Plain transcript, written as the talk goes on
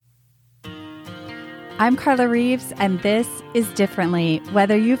I'm Carla Reeves, and this is Differently.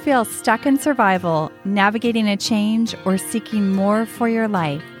 Whether you feel stuck in survival, navigating a change, or seeking more for your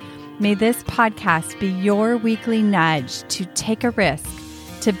life, may this podcast be your weekly nudge to take a risk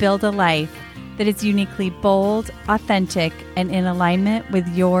to build a life that is uniquely bold, authentic, and in alignment with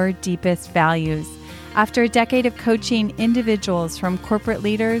your deepest values. After a decade of coaching individuals from corporate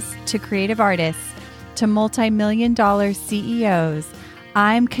leaders to creative artists to multi-million-dollar CEOs,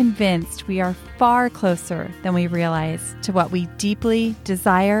 I'm convinced we are far closer than we realize to what we deeply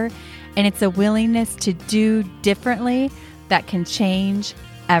desire, and it's a willingness to do differently that can change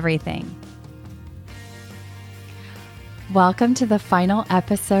everything. Welcome to the final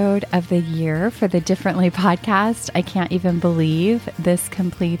episode of the year for the Differently podcast. I can't even believe this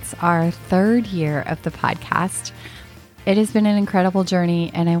completes our third year of the podcast. It has been an incredible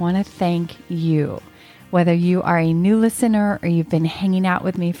journey, and I want to thank you. Whether you are a new listener or you've been hanging out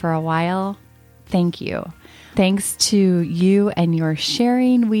with me for a while, thank you. Thanks to you and your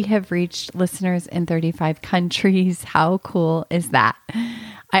sharing, we have reached listeners in 35 countries. How cool is that?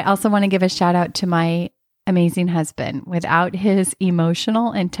 I also want to give a shout out to my amazing husband. Without his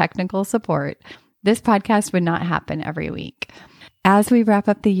emotional and technical support, this podcast would not happen every week. As we wrap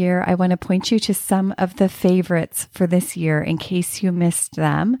up the year, I want to point you to some of the favorites for this year in case you missed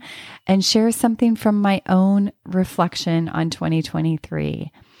them, and share something from my own reflection on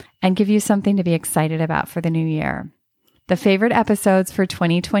 2023 and give you something to be excited about for the new year. The favorite episodes for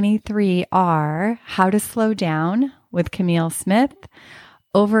 2023 are How to Slow Down with Camille Smith,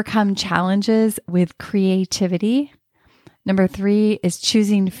 Overcome Challenges with Creativity. Number 3 is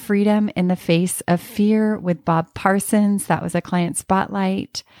Choosing Freedom in the Face of Fear with Bob Parsons. That was a client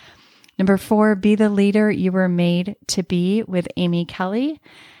spotlight. Number 4, Be the Leader You Were Made to Be with Amy Kelly.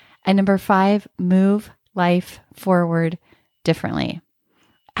 And number 5, Move Life Forward Differently.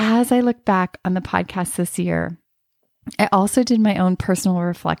 As I look back on the podcast this year, I also did my own personal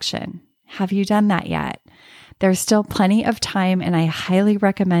reflection. Have you done that yet? There's still plenty of time, and I highly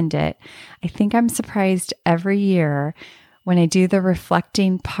recommend it. I think I'm surprised every year when I do the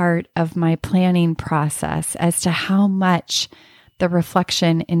reflecting part of my planning process as to how much the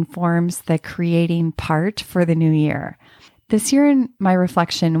reflection informs the creating part for the new year. This year in my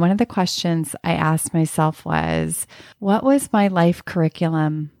reflection, one of the questions I asked myself was, what was my life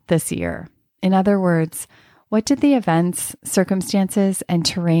curriculum this year? In other words, what did the events, circumstances, and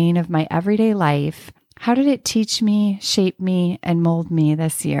terrain of my everyday life, how did it teach me, shape me, and mold me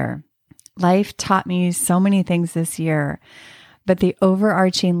this year? Life taught me so many things this year, but the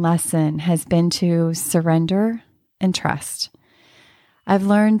overarching lesson has been to surrender and trust. I've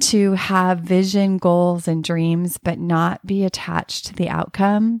learned to have vision, goals, and dreams, but not be attached to the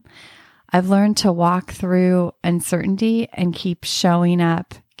outcome. I've learned to walk through uncertainty and keep showing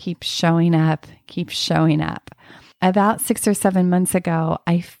up, keep showing up, keep showing up. About 6 or 7 months ago,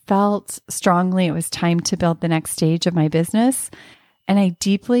 I felt strongly it was time to build the next stage of my business. And I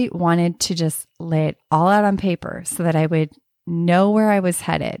deeply wanted to just lay it all out on paper so that I would know where I was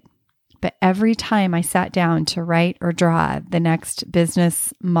headed. But every time I sat down to write or draw the next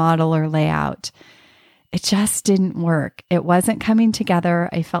business model or layout, it just didn't work. It wasn't coming together.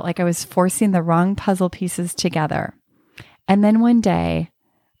 I felt like I was forcing the wrong puzzle pieces together. And then one day,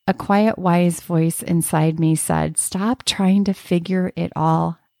 a quiet, wise voice inside me said, stop trying to figure it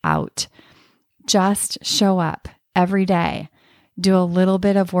all out. Just show up every day. Do a little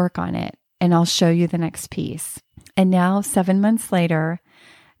bit of work on it, and I'll show you the next piece. And now, 7 months later,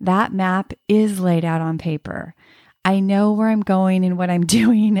 that map is laid out on paper. I know where I'm going and what I'm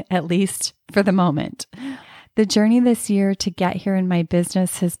doing, at least for the moment. The journey this year to get here in my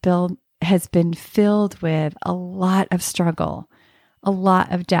business has been filled with a lot of struggle, a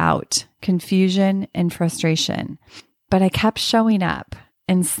lot of doubt, confusion, and frustration. But I kept showing up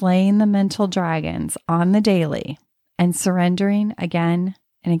and slaying the mental dragons on the daily and surrendering again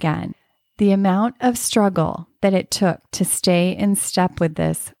and again. The amount of struggle that it took to stay in step with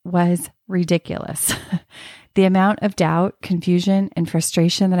this was ridiculous. The amount of doubt, confusion, and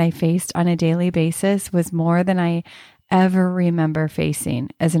frustration that I faced on a daily basis was more than I ever remember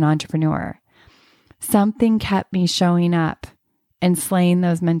facing as an entrepreneur. Something kept me showing up and slaying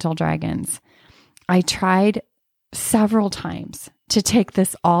those mental dragons. I tried several times to take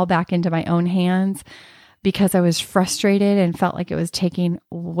this all back into my own hands because I was frustrated and felt like it was taking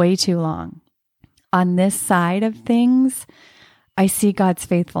way too long. On this side of things, I see God's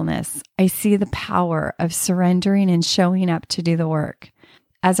faithfulness. I see the power of surrendering and showing up to do the work.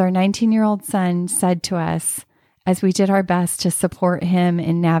 As our 19-year-old son said to us, as we did our best to support him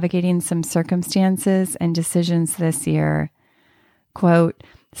in navigating some circumstances and decisions this year, quote,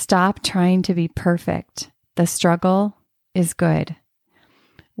 Stop trying to be perfect. The struggle is good.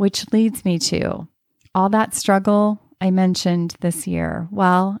 Which leads me to all that struggle I mentioned this year.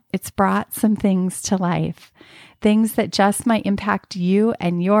 Well, it's brought some things to life, things that just might impact you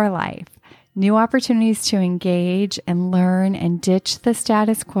and your life. New opportunities to engage and learn and ditch the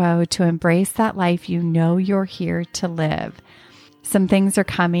status quo to embrace that life you know you're here to live. Some things are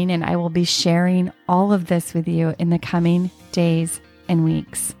coming, and I will be sharing all of this with you in the coming days and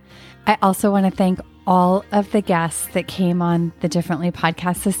weeks. I also want to thank all of the guests that came on the Differently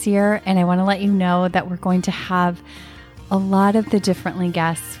podcast this year, and I want to let you know that we're going to have a lot of the Differently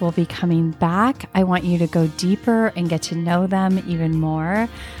guests will be coming back. I want you to go deeper and get to know them even more.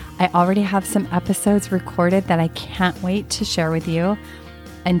 I already have some episodes recorded that I can't wait to share with you.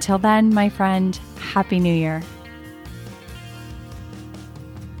 Until then, my friend, Happy New Year.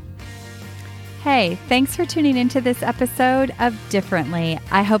 Hey, thanks for tuning into this episode of Differently.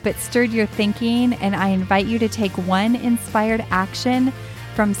 I hope it stirred your thinking, and I invite you to take one inspired action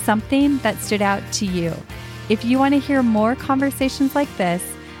from something that stood out to you. If you want to hear more conversations like this,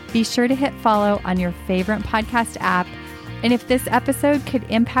 be sure to hit follow on your favorite podcast app. And if this episode could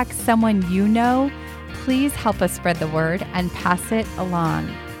impact someone you know, please help us spread the word and pass it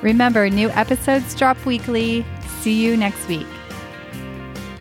along. Remember, new episodes drop weekly. See you next week.